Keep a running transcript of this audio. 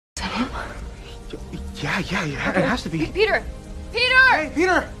Yeah, it has to be. Peter! Peter! Hey,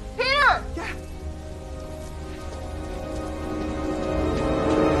 Peter! Peter! Yeah.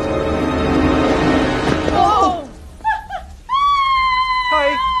 Oh! Hi.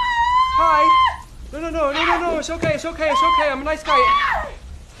 No. It's okay. I'm a nice guy.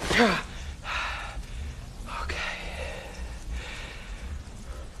 Okay.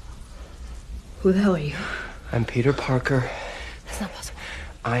 Who the hell are you? I'm Peter Parker. That's not possible.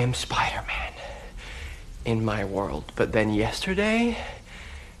 I am Spider-Man in my world. But then yesterday,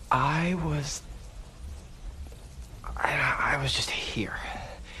 I was just here.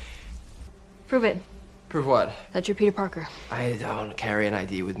 Prove it. Prove what? That you're Peter Parker. I don't carry an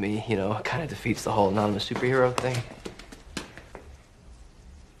ID with me, you know. It kind of defeats the whole anonymous superhero thing.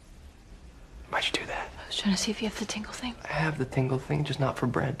 Why'd you do that? I was trying to see if you have the tingle thing. I have the tingle thing, just not for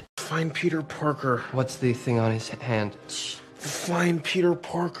bread. Find Peter Parker. What's the thing on his hand? Find Peter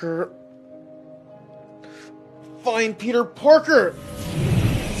Parker. Find Peter Parker!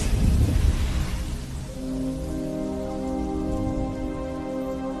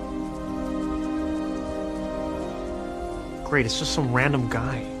 Great, it's just some random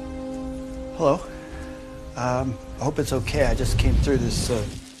guy. Hello. I hope it's okay. I just came through this,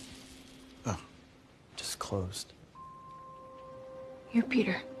 oh, just closed. You're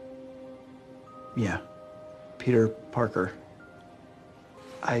Peter. Yeah. Peter Parker.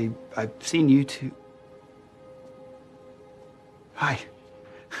 I've seen you two. Hi.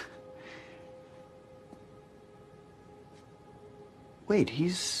 Wait,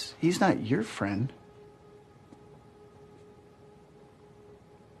 he's not your friend.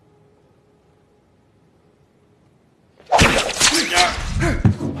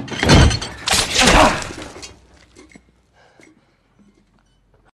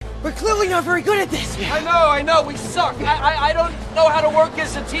 We're clearly not very good at this. I know, we suck. I don't know how to work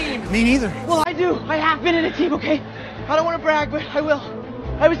as a team. Me neither. Well, I do. I have been in a team, okay? I don't want to brag, but I will.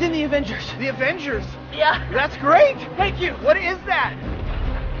 I was in the Avengers. The Avengers? Yeah. That's great! Thank you. What is that?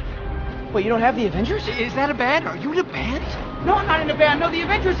 Wait, you don't have the Avengers? Is that a band? Are you in a band? No, I'm not in a band. No, the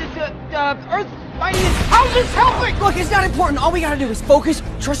Avengers is Earth's mightiest. How's this helping? Look, it's not important. All we gotta do is focus,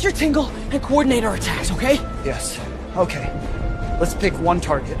 trust your tingle, and coordinate our attacks, okay? Yes. Okay. Let's pick one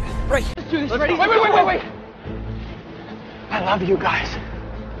target. Right. Let's do this. Ready? Wait. I love you guys.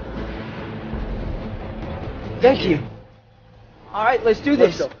 Thank you. All right, let's do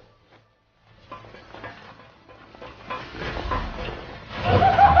this. Let's go.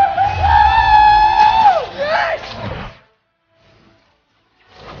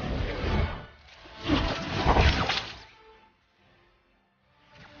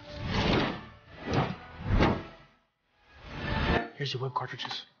 Here's your web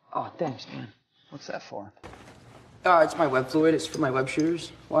cartridges. Oh, thanks, man. What's that for? It's my web fluid. It's for my web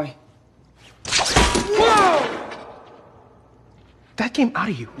shooters. Why? Whoa! That came out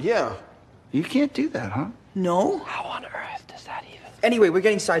of you. Yeah. You can't do that, huh? No. How on earth does that even? Anyway, we're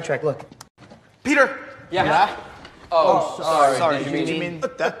getting sidetracked. Look. Peter! Yeah? Oh, sorry. Did you mean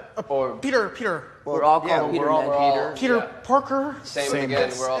that? Or Peter. We're all called Peter. we're all Peter Parker. Same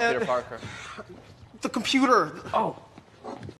again. We're all Peter Parker. The computer. Oh.